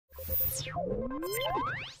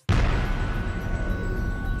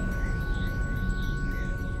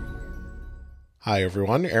Hi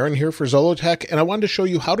everyone, Aaron here for Zollotech, and I wanted to show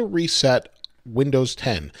you how to reset Windows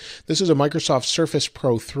 10. This is a Microsoft Surface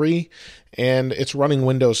Pro 3, and it's running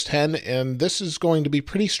Windows 10, and this is going to be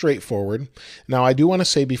pretty straightforward. Now, I do want to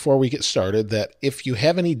say before we get started that if you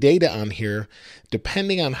have any data on here,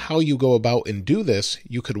 depending on how you go about and do this,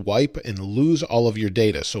 you could wipe and lose all of your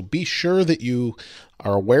data. So be sure that you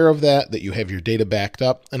are aware of that you have your data backed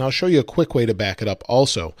up, and I'll show you a quick way to back it up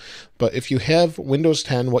also. But if you have Windows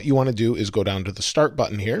 10, what you want to do is go down to the Start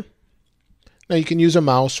button here. Now you can use a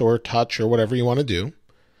mouse or touch or whatever you want to do.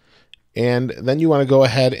 And then you want to go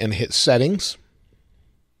ahead and hit Settings.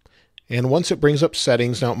 And once it brings up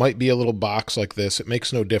Settings, now it might be a little box like this. It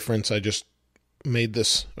makes no difference. I just made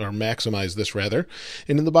this, or maximized this rather.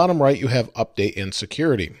 And in the bottom right, you have Update and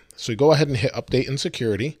Security. So you go ahead and hit Update and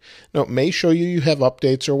Security. Now it may show you have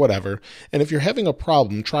updates or whatever. And if you're having a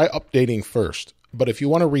problem, try updating first. But if you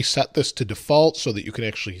want to reset this to default so that you can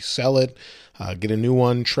actually sell it, get a new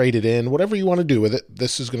one, trade it in, whatever you want to do with it,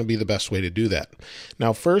 this is going to be the best way to do that.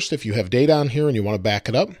 Now first, if you have data on here and you want to back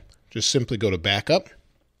it up, just simply go to Backup.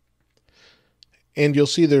 And you'll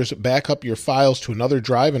see there's back up your files to another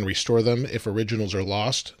drive and restore them if originals are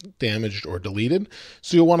lost, damaged, or deleted.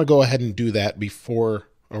 So you'll want to go ahead and do that before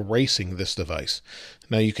erasing this device.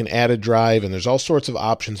 Now you can add a drive and there's all sorts of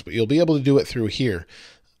options, but you'll be able to do it through here.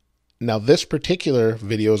 Now this particular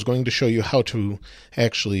video is going to show you how to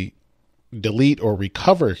actually delete or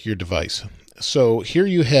recover your device. So here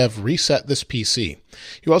you have Reset This PC.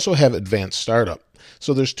 You also have Advanced Startup.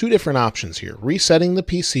 So there's two different options here. Resetting the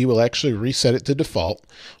PC will actually reset it to default,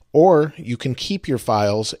 or you can keep your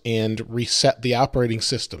files and reset the operating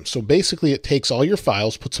system. So basically it takes all your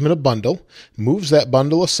files, puts them in a bundle, moves that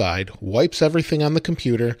bundle aside, wipes everything on the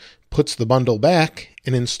computer, puts the bundle back,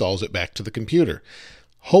 and installs it back to the computer.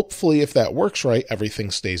 Hopefully, if that works right,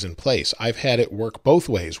 everything stays in place. I've had it work both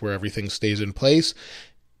ways, where everything stays in place,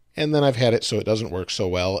 and then I've had it so it doesn't work so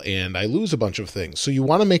well, and I lose a bunch of things. So you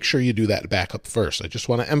want to make sure you do that backup first. I just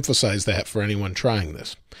want to emphasize that for anyone trying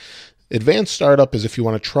this. Advanced Startup is if you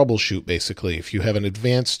want to troubleshoot, basically. If you have an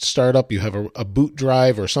Advanced Startup, you have a boot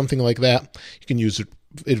drive or something like that, you can use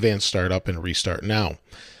Advanced Startup and restart now.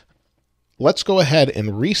 Let's go ahead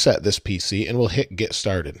and reset this PC, and we'll hit Get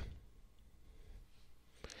Started.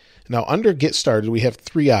 Now under Get Started, we have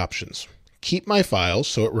three options. Keep My Files,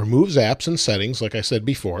 so it removes apps and settings, like I said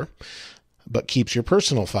before, but keeps your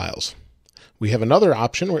personal files. We have another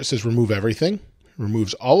option where it says Remove Everything,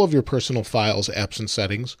 removes all of your personal files, apps, and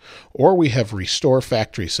settings, or we have Restore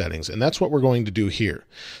Factory Settings, and that's what we're going to do here.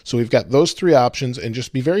 So we've got those three options, and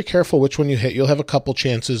just be very careful which one you hit. You'll have a couple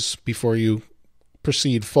chances before you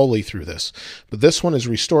proceed fully through this. But this one is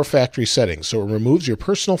Restore Factory Settings. So it removes your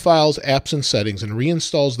personal files, apps, and settings and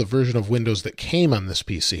reinstalls the version of Windows that came on this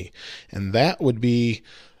PC. And that would be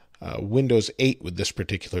Windows 8 with this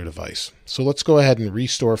particular device. So let's go ahead and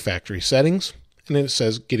restore factory settings. And then it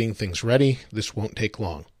says getting things ready. This won't take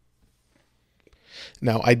long.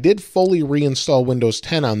 Now I did fully reinstall Windows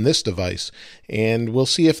 10 on this device, and we'll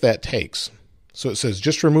see if that takes. So it says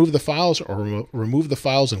just remove the files or remove the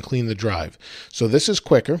files and clean the drive. So this is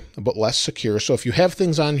quicker, but less secure. So if you have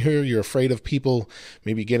things on here you're afraid of people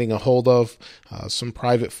maybe getting a hold of, some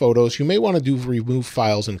private photos, you may want to do remove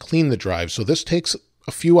files and clean the drive. So this takes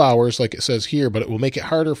a few hours like it says here, but it will make it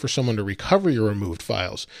harder for someone to recover your removed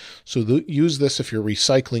files. So use this if you're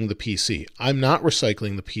recycling the PC. I'm not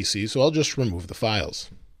recycling the PC, so I'll just remove the files.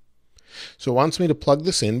 So it wants me to plug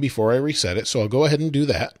this in before I reset it, so I'll go ahead and do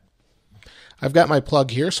that. I've got my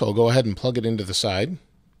plug here, so I'll go ahead and plug it into the side.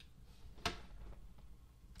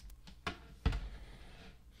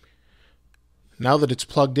 Now that it's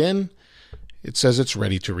plugged in, it says it's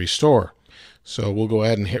ready to restore. So we'll go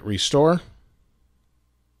ahead and hit Restore,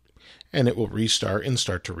 and it will restart and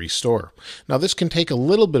start to restore. Now this can take a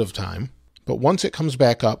little bit of time, but once it comes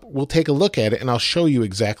back up, we'll take a look at it and I'll show you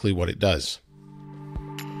exactly what it does.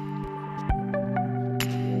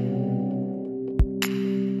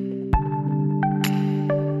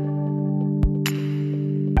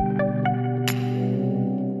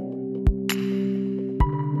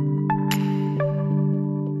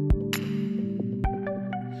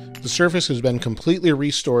 The Surface has been completely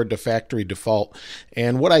restored to factory default,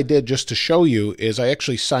 and what I did just to show you is I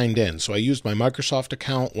actually signed in. So I used my Microsoft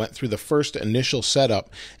account, went through the first initial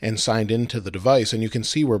setup, and signed into the device, and you can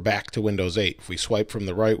see we're back to Windows 8. If we swipe from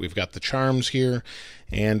the right, we've got the charms here,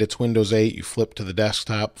 and it's Windows 8. You flip to the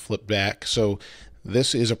desktop, flip back. So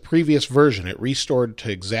this is a previous version. It restored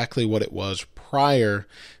to exactly what it was prior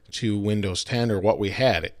to Windows 10 or what we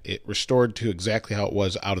had. It restored to exactly how it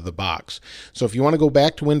was out of the box. So if you want to go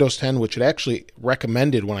back to Windows 10, which it actually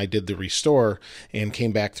recommended when I did the restore and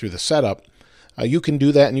came back through the setup, you can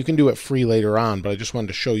do that, and you can do it free later on, but I just wanted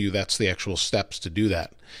to show you that's the actual steps to do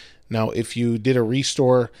that. Now, if you did a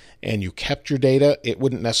restore and you kept your data, it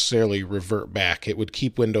wouldn't necessarily revert back. It would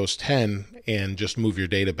keep Windows 10 and just move your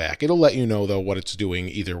data back. It'll let you know, though, what it's doing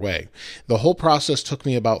either way. The whole process took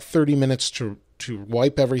me about 30 minutes to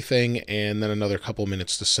wipe everything, and then another couple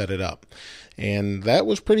minutes to set it up. And that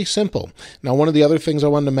was pretty simple. Now, one of the other things I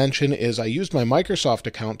wanted to mention is I used my Microsoft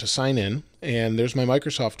account to sign in, and there's my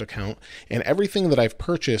Microsoft account, and everything that I've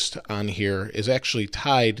purchased on here is actually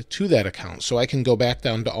tied to that account. So I can go back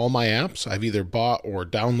down to all my apps. I've either bought or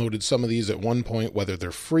downloaded some of these at one point, whether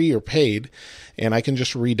they're free or paid, and I can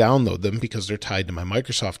just re-download them because they're tied to my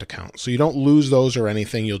Microsoft account. So you don't lose those or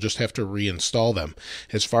anything. You'll just have to reinstall them.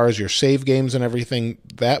 As far as your save games and everything,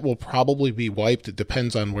 that will probably be wiped. It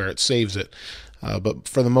depends on where it saves it. But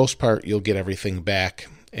for the most part, you'll get everything back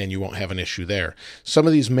and you won't have an issue there. Some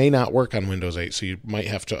of these may not work on Windows 8, so you might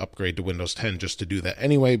have to upgrade to Windows 10 just to do that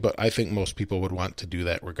anyway, but I think most people would want to do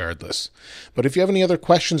that regardless. But if you have any other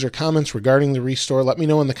questions or comments regarding the restore, let me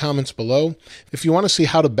know in the comments below. If you want to see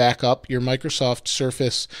how to back up your Microsoft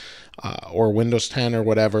Surface or Windows 10 or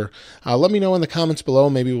whatever, let me know in the comments below.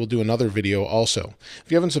 Maybe we'll do another video also. If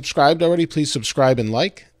you haven't subscribed already, please subscribe and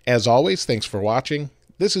like. As always, thanks for watching.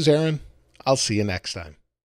 This is Aaron. I'll see you next time.